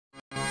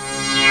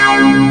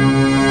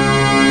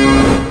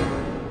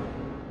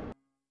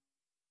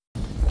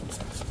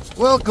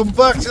Welcome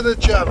back to the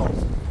channel.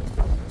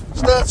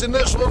 Starting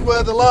this one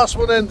where the last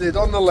one ended,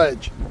 on the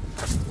ledge.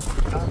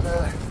 And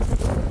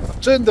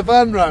I've turned the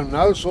van round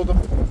now, so the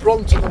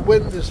brunt of the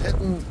wind is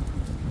hitting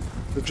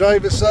the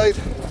driver's side.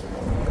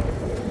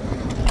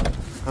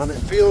 And it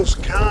feels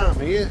calm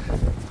here.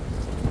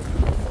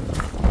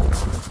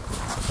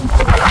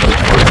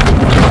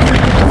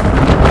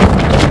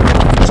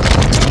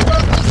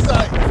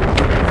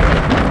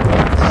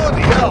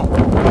 Bloody hell.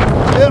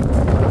 Yep.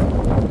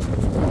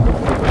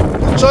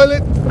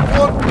 Toilet.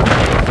 One.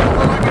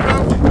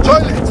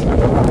 Toilet.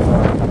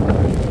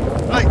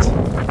 Right.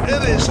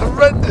 It is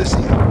horrendous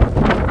here.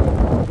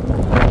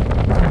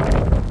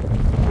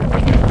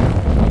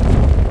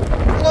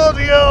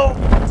 Bloody hell.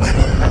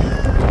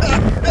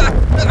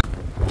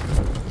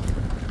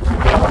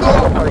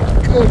 Oh my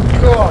good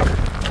God.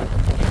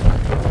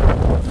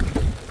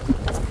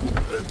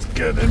 Let's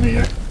get in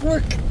here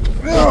quick.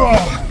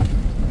 Oh.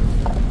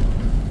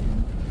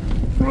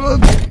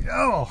 Bloody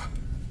hell.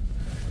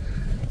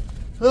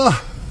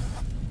 Oh.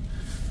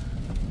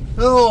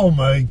 Oh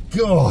my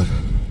God.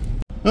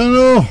 I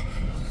know.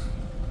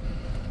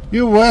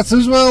 You're wet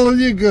as well, aren't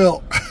you,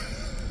 girl?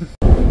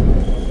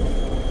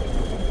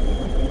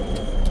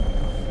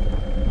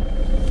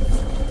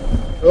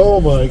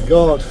 Oh my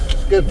God.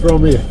 Let's get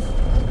from here.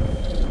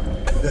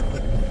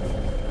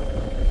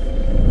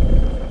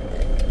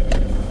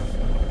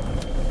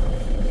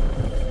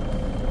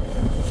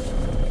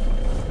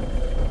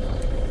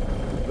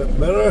 Bit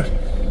better.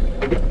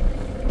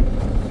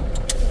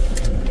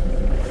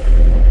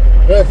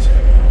 Right.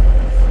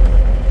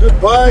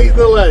 Goodbye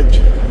the ledge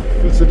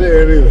for today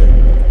anyway.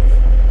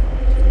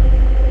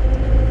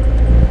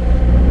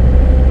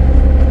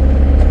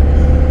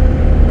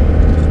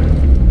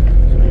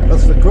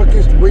 That's the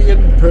quickest wee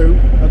and poo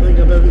I think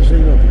I've ever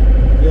seen of you.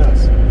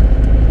 Yes.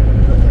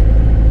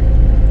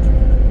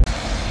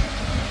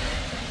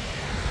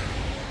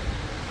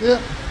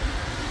 Yeah.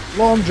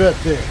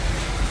 Laundrette day.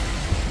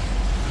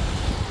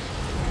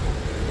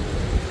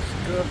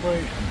 Grab my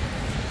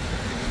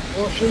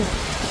washing.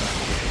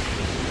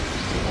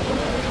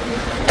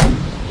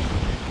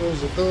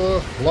 Close the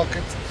door, lock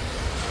it.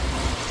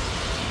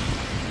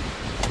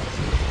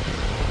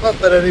 Not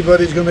that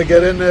anybody's going to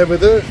get in there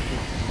with her.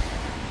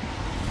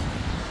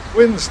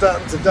 Wind's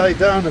starting to die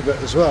down a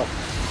bit as well.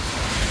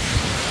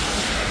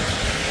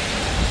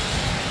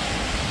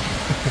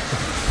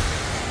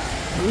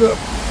 Look.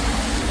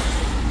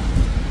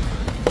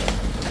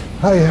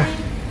 Hiya.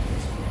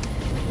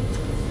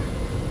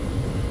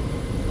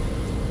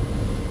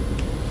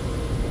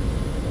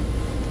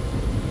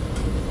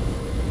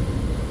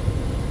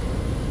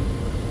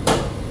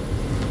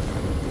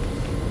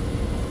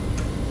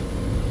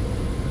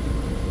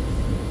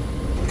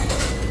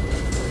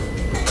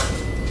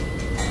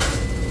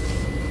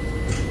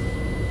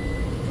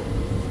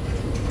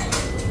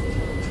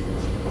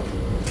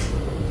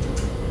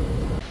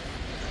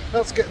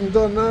 That's getting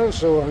done now,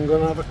 so I'm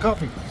going to have a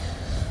coffee.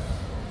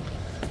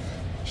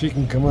 She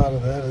can come out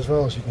of there as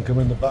well, she can come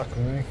in the back with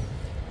me.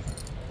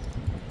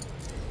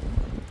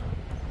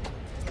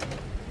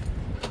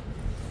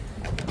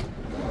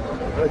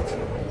 Right.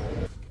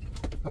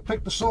 I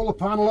picked the solar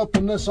panel up,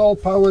 and this all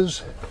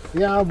powers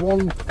the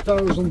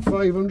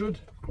R1500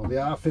 or the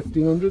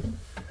R1500,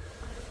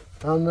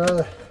 and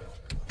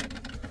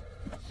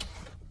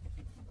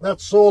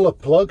that solar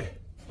plug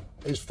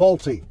is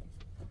faulty.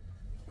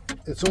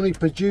 It's only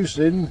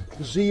producing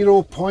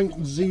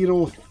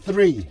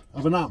 0.03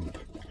 of an amp,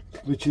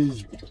 which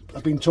is,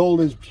 I've been told,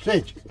 is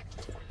shit,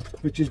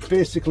 which is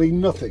basically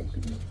nothing.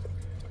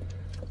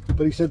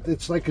 But he said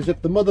it's like as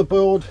if the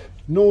motherboard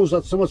knows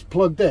that someone's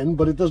plugged in,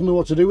 but it doesn't know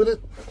what to do with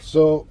it.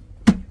 So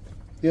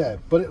yeah,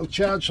 but it'll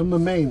charge from the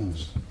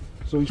mains.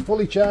 So he's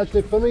fully charged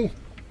it for me.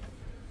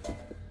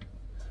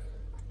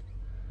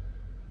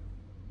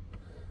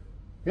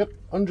 Yep,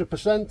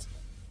 100%.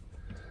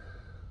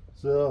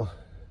 So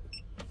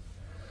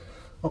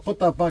I'll put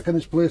that back in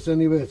its place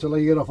anyway till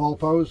I get off all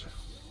powers.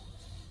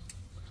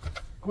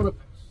 Come on up.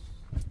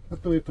 Have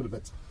to wait for a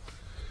bit.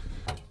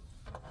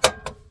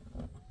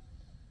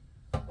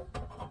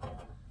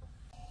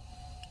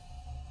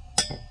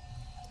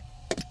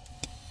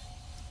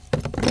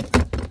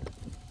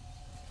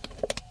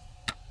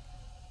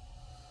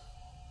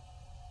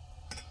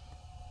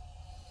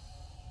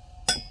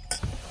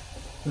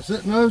 That's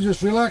it now,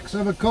 just relax,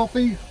 have a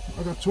coffee.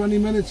 I've got 20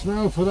 minutes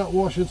now for that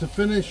washer to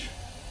finish.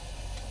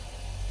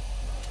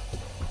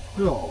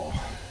 Oh,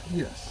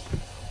 yes.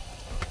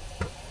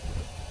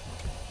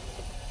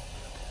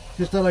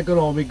 Just that I got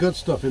all my good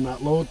stuff in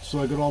that load,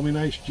 so I got all my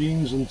nice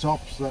jeans and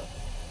tops that,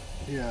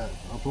 yeah,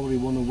 I'll probably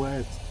want to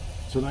wear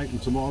tonight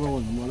and tomorrow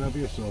and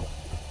whatever, so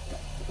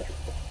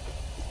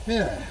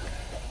yeah.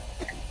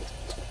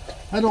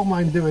 I don't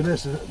mind doing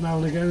this now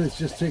and again, it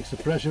just takes the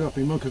pressure off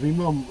my mum, because my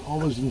mum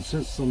always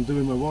insists on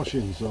doing my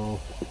washing, so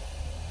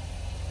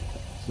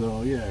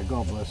yeah,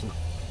 God bless her.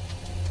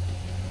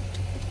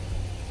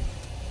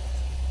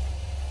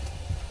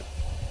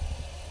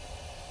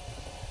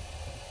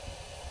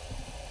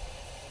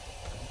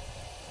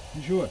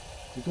 You sure?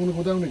 You don't want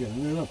to go down again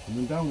and then up and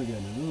then down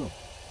again and then up.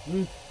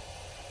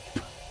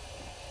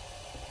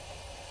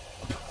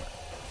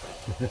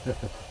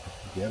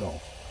 Get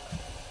off.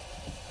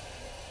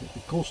 Get the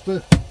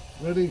coaster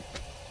ready.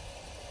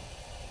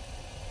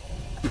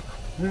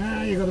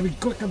 Ah, you got to be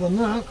quicker than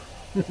that.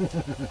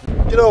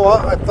 You know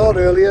what? I thought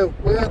earlier,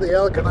 where the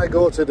hell can I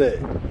go today?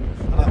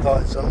 And I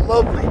thought it's a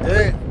lovely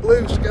day,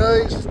 blue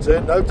skies. It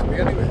turned out to be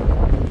anyway.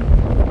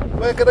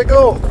 Where can I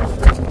go?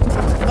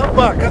 I'm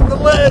back at the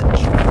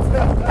ledge.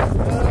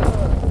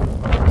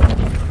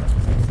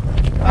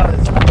 And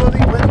it's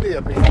bloody windy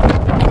up here. I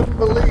couldn't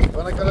believe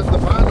when I got in the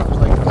van. I was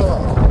like,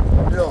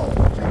 oh no.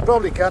 So you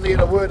probably can't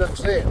hear a word I'm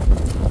saying.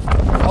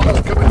 All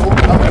that's coming home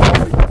now.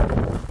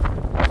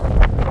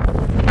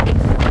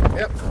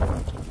 Yep.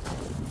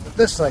 But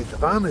this side the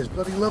van is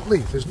bloody lovely.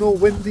 There's no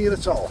wind here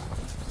at all.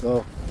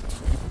 So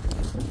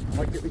I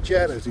might get my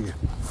chair out here.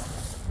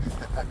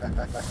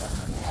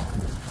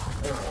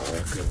 Oh,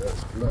 look at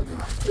this bloody.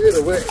 Straight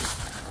away.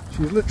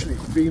 She's literally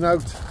been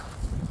out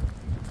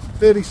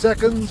 30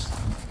 seconds,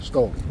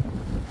 stone.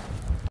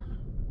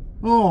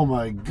 Oh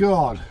my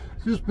god,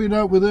 just been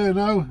out with her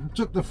now,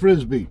 took the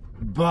frisbee.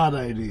 Bad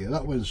idea,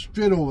 that went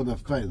straight over the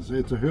fence. I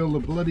had to hurl the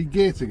bloody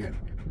gate again.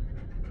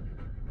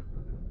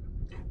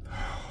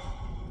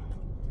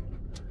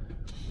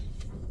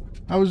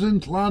 I was in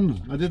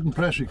Llan, I didn't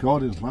press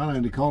record in Llan, I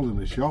only called in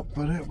the shop,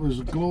 but it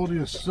was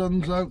glorious,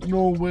 sun's out,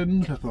 no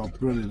wind. I thought,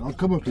 brilliant, I'll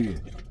come up here.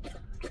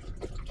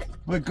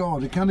 My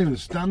god, I can't even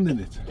stand in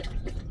it.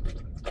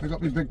 I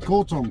got my big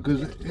coat on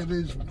because it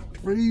is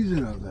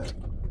freezing out there.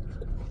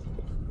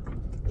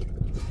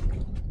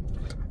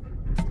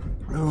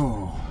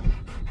 Oh.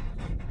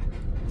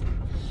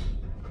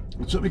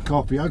 I took my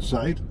coffee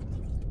outside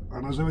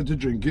and as I went to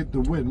drink it, the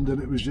wind,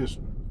 and it was just...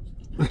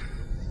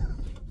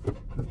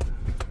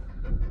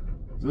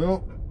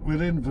 So,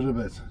 we're in for a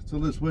bit, till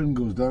this wind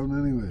goes down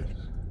anyway.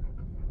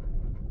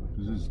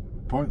 Because it's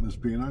pointless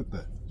being out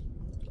there.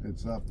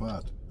 It's that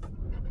bad.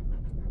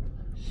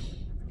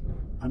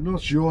 I'm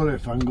not sure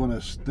if I'm going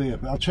to stay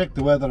up. I'll check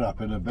the weather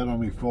app in a bit on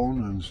my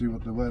phone and see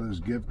what the weather's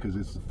give, because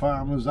it's the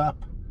farmer's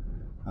app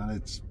and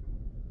it's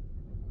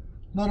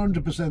not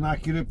 100%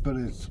 accurate, but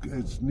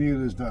it's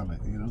near as damn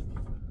it, you know.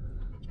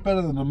 It's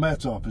better than the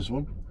Met Office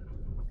one.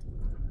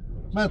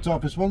 Met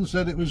Office one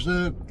said it was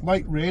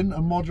light rain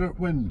and moderate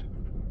wind.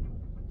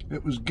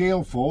 It was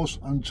gale force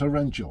and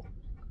torrential.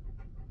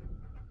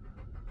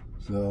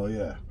 So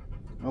yeah,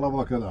 I'll have a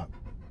look at that.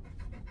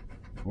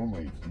 Oh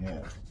my,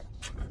 yeah.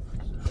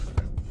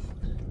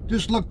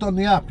 Just looked on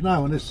the app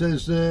now and it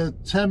says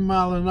 10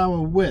 mile an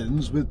hour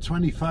winds with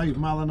 25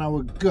 mile an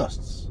hour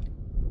gusts.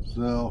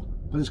 So,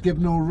 but it's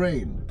given no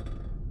rain.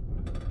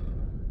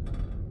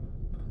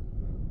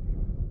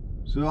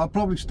 So I'll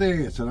probably stay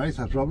here tonight.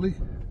 I probably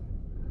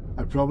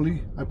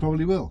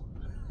will.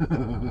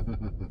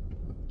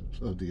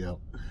 Bloody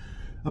hell.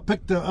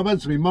 I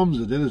went to my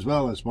mum's, I did as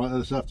well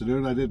this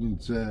afternoon. I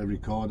didn't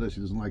record her,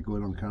 she doesn't like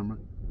going on camera.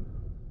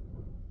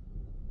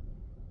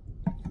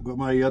 But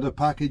my other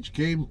package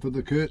came for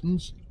the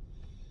curtains,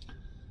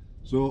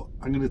 so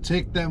I'm going to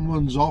take them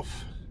ones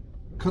off,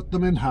 cut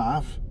them in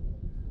half,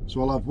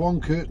 so I'll have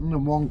one curtain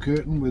and one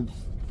curtain with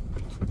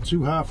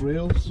two half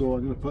rails. So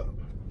I'm going to put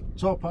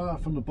top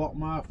half and the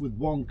bottom half with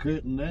one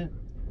curtain there,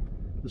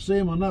 the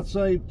same on that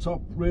side,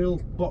 top rail,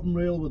 bottom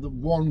rail with the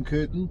one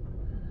curtain,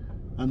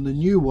 and the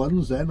new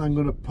ones then I'm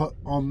going to put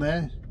on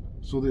there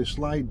so they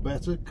slide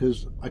better,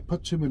 because I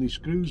put too many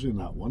screws in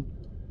that one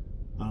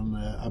and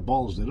I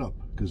ballsed it up,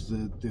 because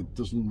it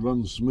doesn't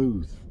run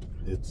smooth.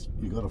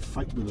 You got to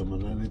fight with them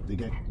and then they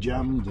get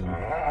jammed, and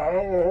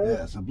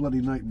yeah, it's a bloody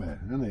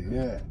nightmare, isn't it?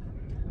 Yeah.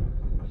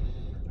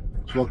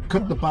 So I'll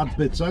cut the bad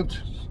bits out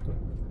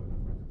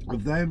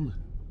of them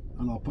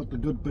and I'll put the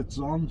good bits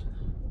on.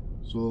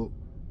 So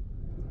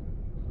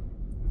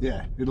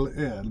yeah, it'll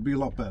be a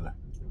lot better.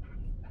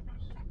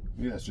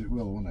 Yes, it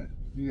will, won't it?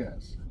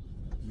 Yes.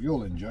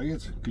 You'll enjoy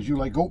it because you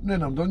like opening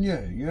them, don't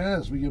you?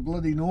 Yes, with your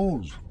bloody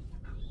nose.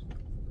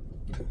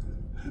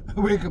 I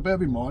wake up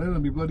every morning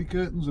and my bloody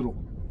curtains are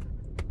open.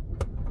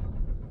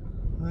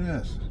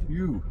 Yes,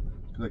 you.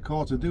 Because I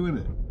caught her doing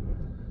it.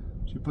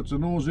 She puts her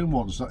nose in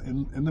one side,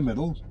 in the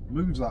middle,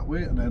 moves that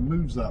way, and then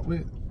moves that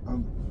way,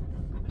 and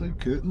the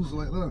curtains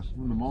like that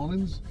in the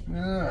mornings.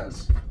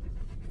 Yes.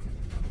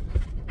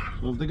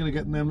 So I'm thinking of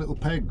getting them little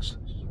pegs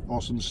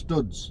or some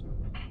studs,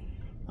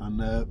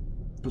 and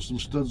put some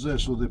studs there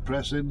so they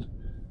press in.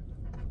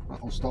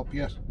 That'll stop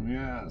yet.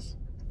 Yes.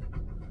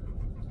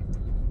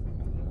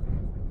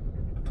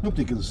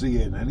 Nobody can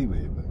see in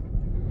anyway, but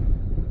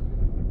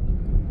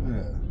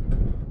yeah.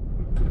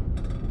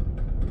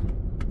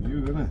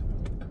 You're gonna,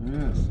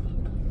 yes.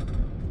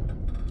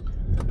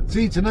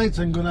 See, tonight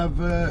I'm gonna have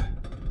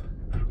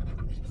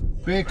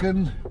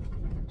bacon,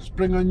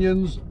 spring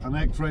onions, and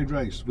egg fried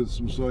rice with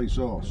some soy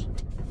sauce.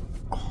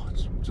 Oh,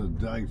 it's to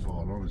die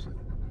for, honestly.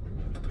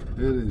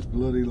 It is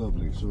bloody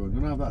lovely. So I'm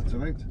gonna have that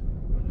tonight.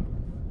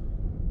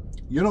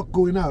 You're not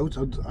going out.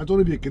 I don't know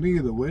if you can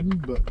hear the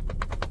wind, but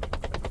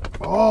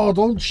oh,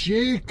 don't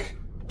shake.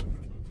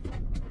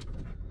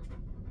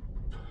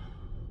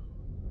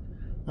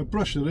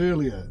 brushed it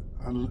earlier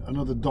and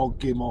another dog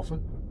came off it.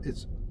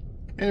 It's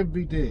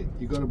every day.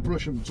 You got to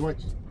brush them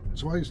twice,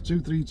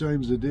 2-3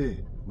 times a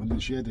day when they're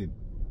shedding.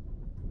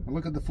 And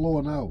look at the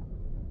floor now.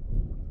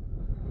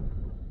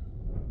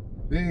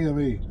 Hey, I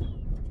mean,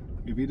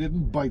 if you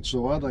didn't bite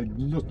so hard, I'd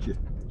nut you.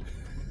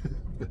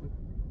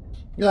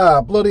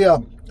 Yeah, bloody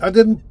hell. I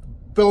didn't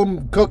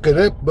film cooking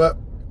it, but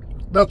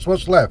that's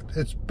what's left.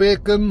 It's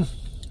bacon,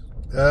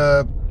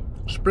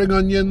 spring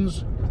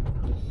onions,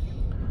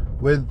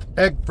 with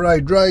egg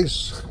fried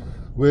rice,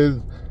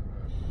 with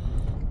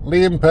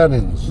Liam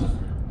Pennins.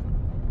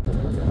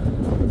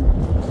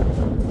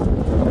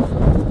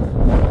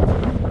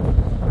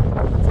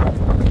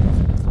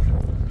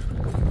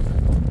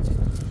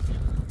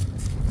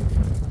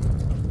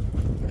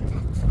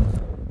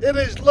 It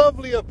is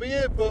lovely up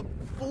here, but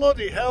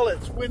bloody hell,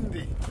 it's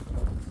windy.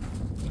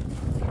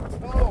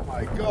 Oh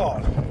my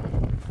God.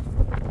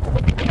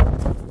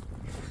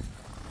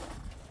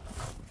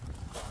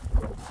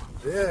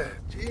 Yeah,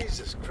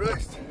 Jesus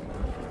Christ.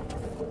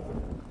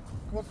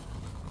 What?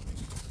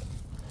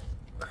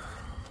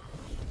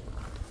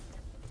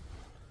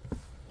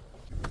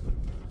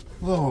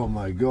 Oh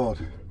my God.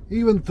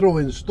 Even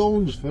throwing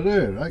stones for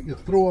her, right? You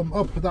throw them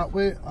up that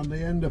way and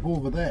they end up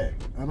over there.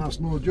 And that's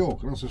no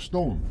joke, that's a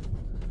stone.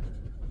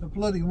 The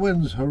bloody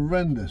wind's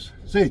horrendous.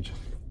 Sage,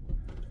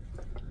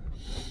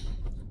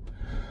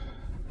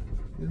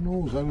 your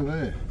nose out of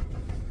there.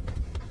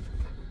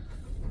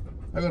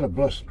 I gotta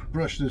brush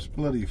this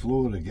bloody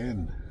floor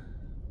again.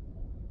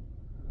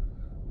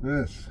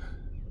 Yes.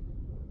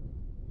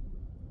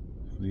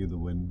 Near the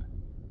wind.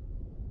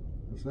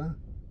 What's that?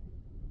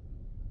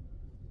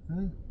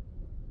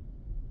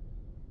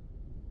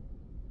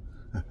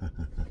 Huh?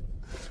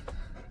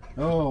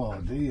 Oh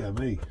dear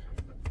me.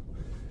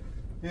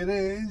 It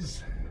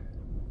is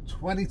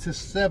 20 to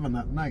 7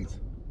 at night.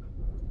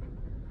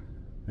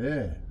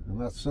 Yeah, and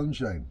that's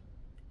sunshine.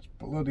 It's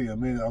bloody, I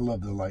mean, I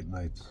love the light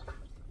nights.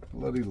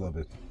 Bloody love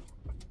it.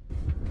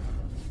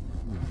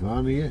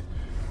 Van here.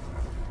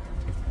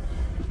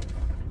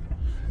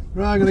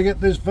 Right, I'm going to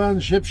get this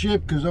van ship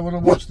because I want to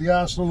watch the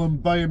Arsenal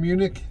and Bayern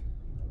Munich,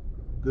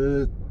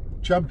 the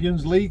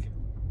Champions League.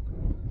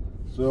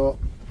 So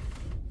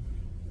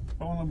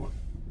I want to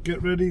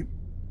get ready,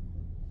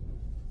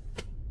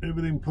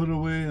 everything put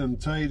away and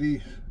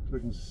tidy so I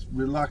can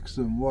relax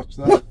and watch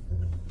that.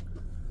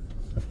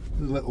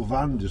 There's a little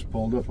van just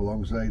pulled up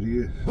alongside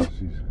here.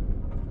 She's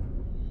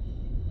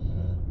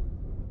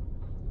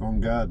on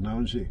guard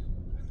now, isn't she?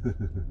 I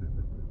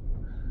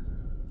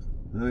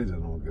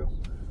don't know, girl.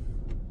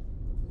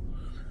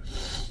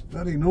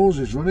 Bloody nose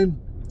is running.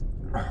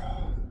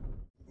 Oh,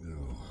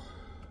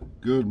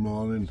 good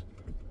morning.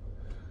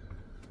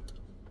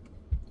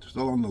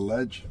 Still on the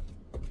ledge,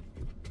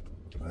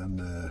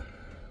 and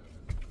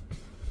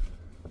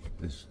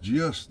it's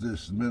just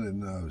this minute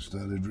now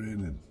started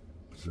raining,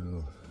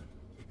 so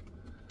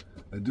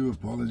I do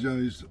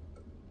apologise.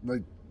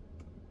 I've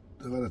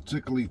had a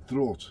tickly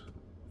throat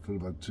for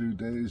about 2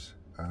 days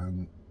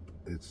and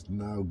it's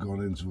now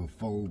gone into a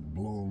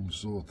full-blown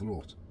sore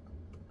throat,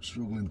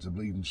 struggling to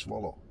bleed and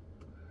swallow.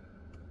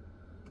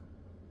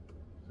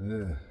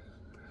 Yeah,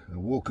 I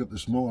woke up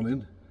this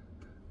morning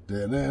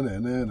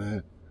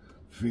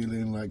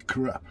feeling like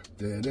crap.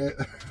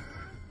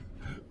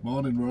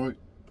 Morning, Roy.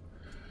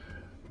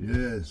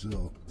 Yeah,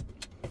 so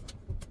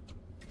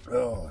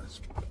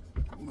it's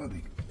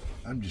bloody,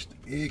 I'm just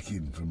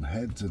aching from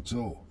head to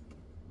toe.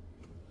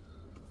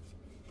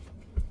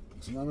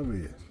 It's none of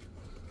here.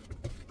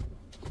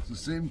 It's the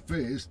same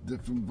face,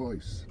 different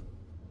voice.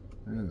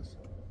 Yes.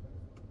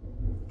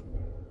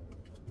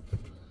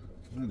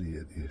 Bloody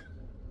idiot.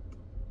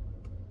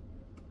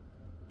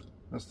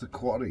 That's the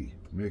quarry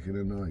making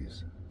a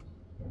noise.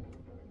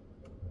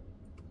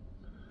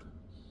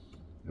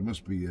 It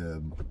must be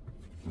a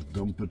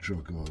dumper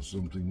truck or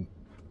something,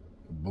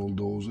 a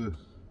bulldozer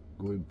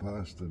going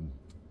past, and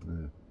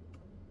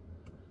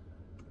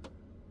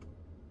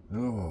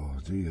oh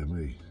dear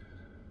me.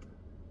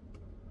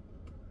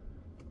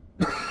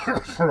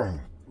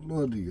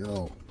 Bloody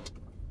hell.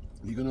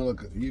 You're gonna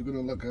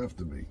look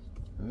after me,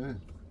 eh?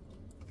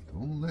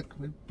 Don't lick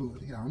my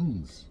bloody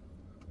hands.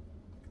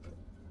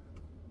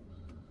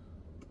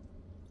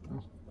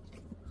 Oh.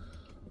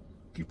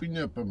 Keeping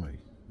you up on me,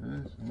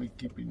 eh? Am I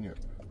keeping you up?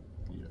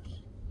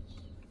 Yes.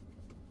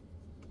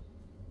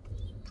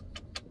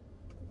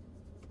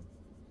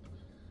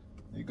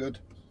 You good?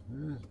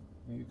 Yeah,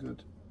 you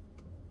good?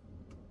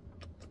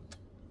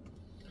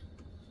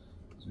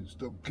 So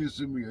stop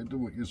kissing me, I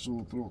don't want your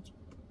sore throat.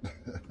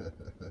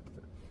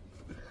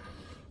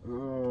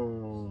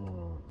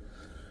 Oh.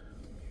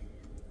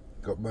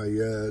 Got my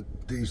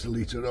diesel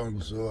heater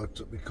on, so I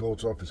took my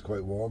coat off. It's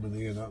quite warm in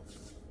here now.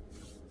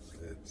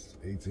 It's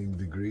 18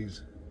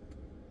 degrees,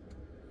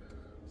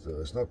 so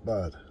it's not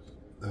bad.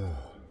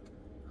 Oh.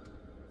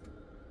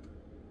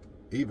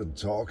 Even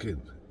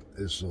talking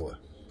is sore.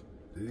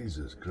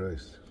 Jesus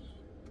Christ.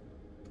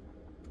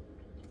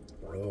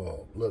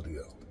 Oh, bloody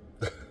hell.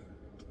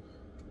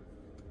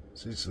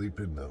 Is he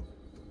sleeping now?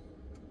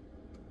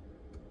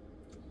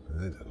 I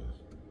don't know.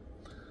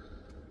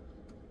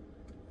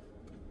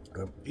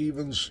 I'm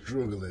even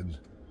struggling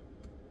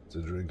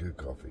to drink a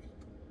coffee.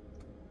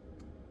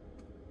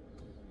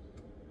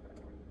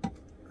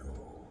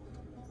 Oh,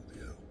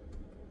 yeah.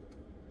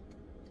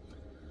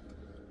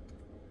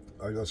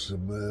 I got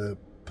some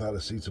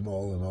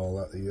paracetamol and all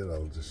that here.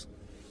 I'll just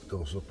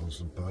dose up on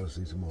some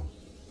paracetamol.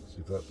 See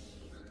if that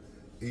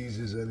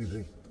eases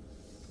anything.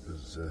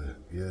 Because,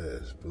 yeah,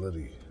 it's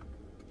bloody.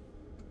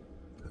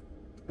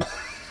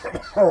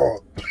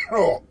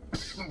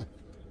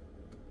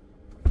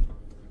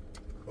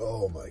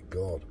 Oh my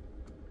God.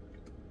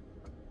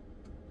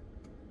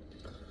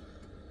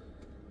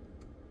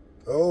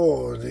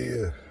 Oh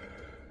dear.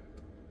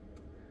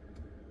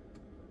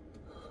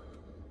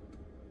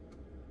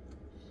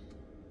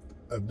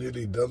 I've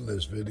nearly done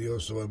this video,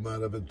 so I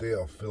might have a day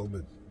off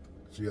filming.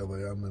 See how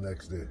I am the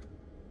next day.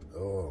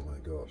 Oh my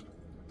God.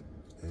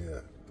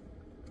 Yeah.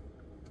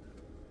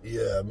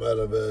 Yeah, I might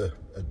have a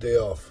day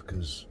off,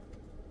 because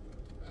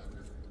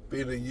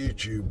being a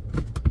YouTube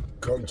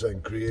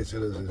content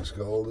creator, as it's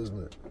called,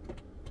 isn't it?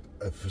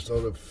 I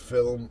sort of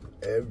film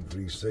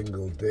every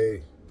single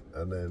day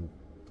and then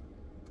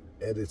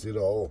edit it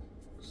all.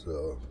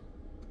 So,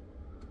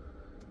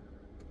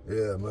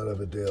 yeah, I might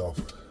have a day off.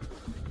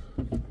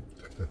 What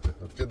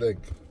do you think?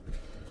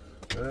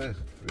 We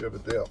have a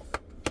day off.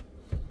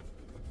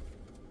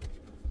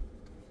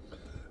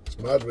 It's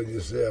mad when you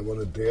say I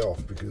want a day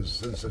off, because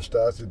since I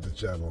started the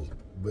channel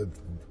with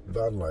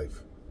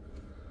Vanlife,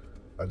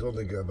 I don't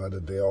think I've had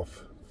a day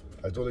off.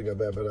 I don't think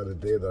I've ever had a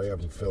day that I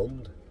haven't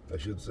filmed, I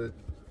should say.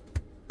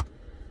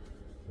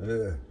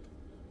 Yeah.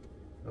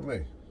 I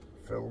mean,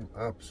 film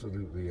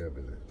absolutely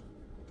everything.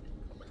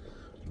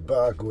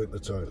 Bar go in the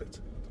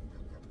toilet.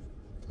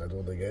 I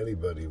don't think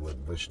anybody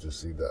would wish to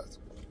see that.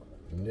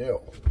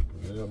 No.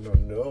 No, no,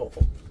 no.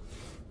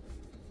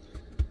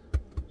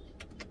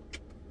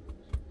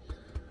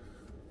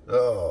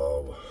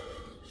 Oh,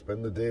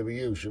 spend the day with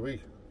you, shall we?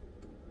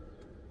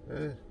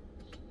 Eh?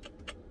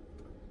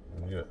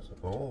 Yes.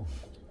 Oh,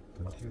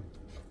 thank you.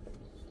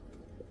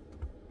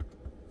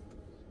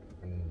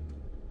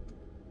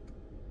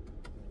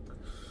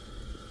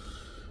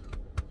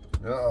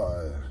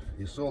 Oh,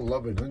 you're so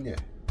loving, aren't you?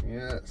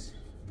 Yes.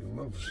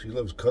 She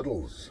loves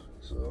cuddles,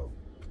 so.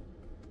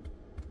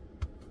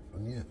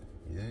 And yeah,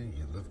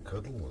 you love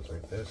cuddles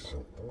like this.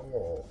 So.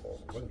 Oh,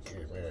 thank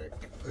you, Nick.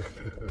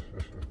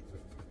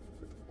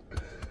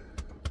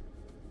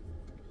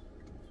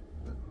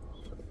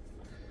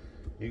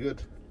 You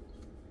good?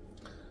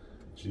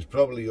 She's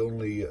probably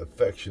only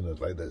affectionate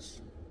like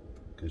this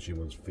because she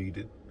wants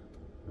feeding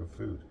or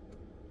food.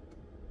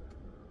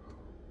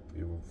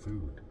 You want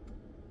food?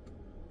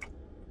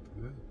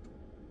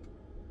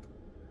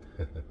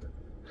 Yeah.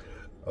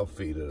 I'll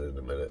feed her in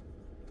a minute.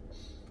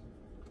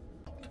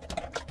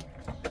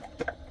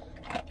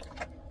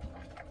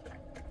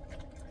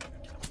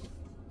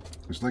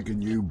 It's like a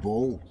new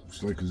bowl.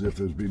 It's like as if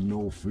there's been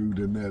no food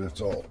in there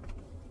at all.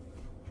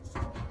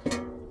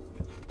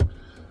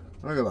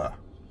 Look at that.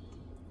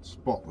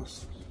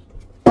 Spotless.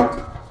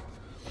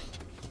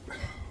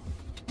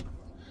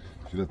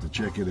 Should have to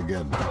check it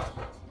again.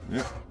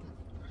 Yeah.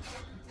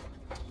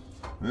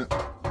 Yeah.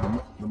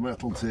 The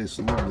metal tastes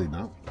lovely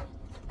now.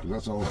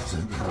 That's all it's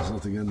in. There's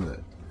nothing in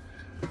there.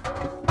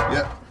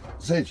 Yeah.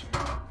 Sage,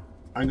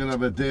 I'm gonna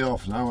have a day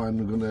off now.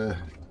 I'm gonna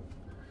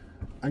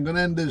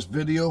end this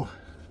video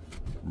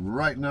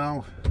right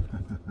now.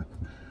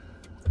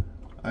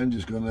 I'm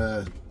just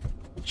gonna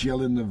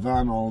chill in the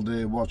van all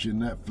day watching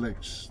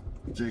Netflix,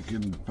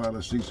 taking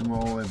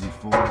paracetamol every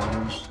 4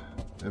 hours.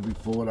 Every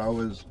 4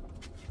 hours.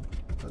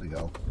 Bloody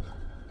hell.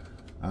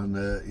 And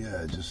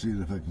yeah, just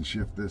seeing if I can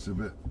shift this a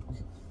bit.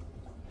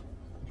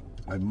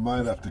 I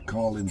might have to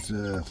call into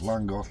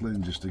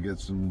Llangollen just to get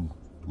some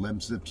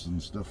lemsips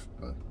and stuff,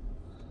 but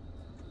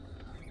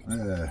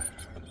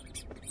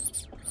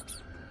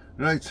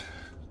right,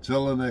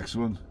 till the next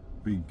one,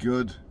 be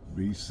good,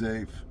 be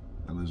safe,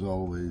 and as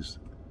always,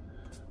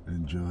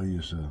 enjoy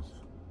yourself.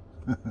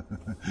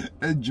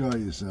 Enjoy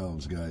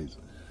yourselves, guys.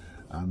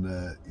 And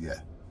yeah,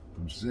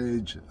 from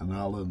Sage and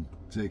Alan,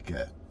 take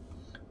care.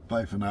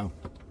 Bye for now.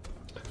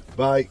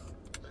 Bye.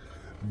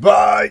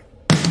 Bye.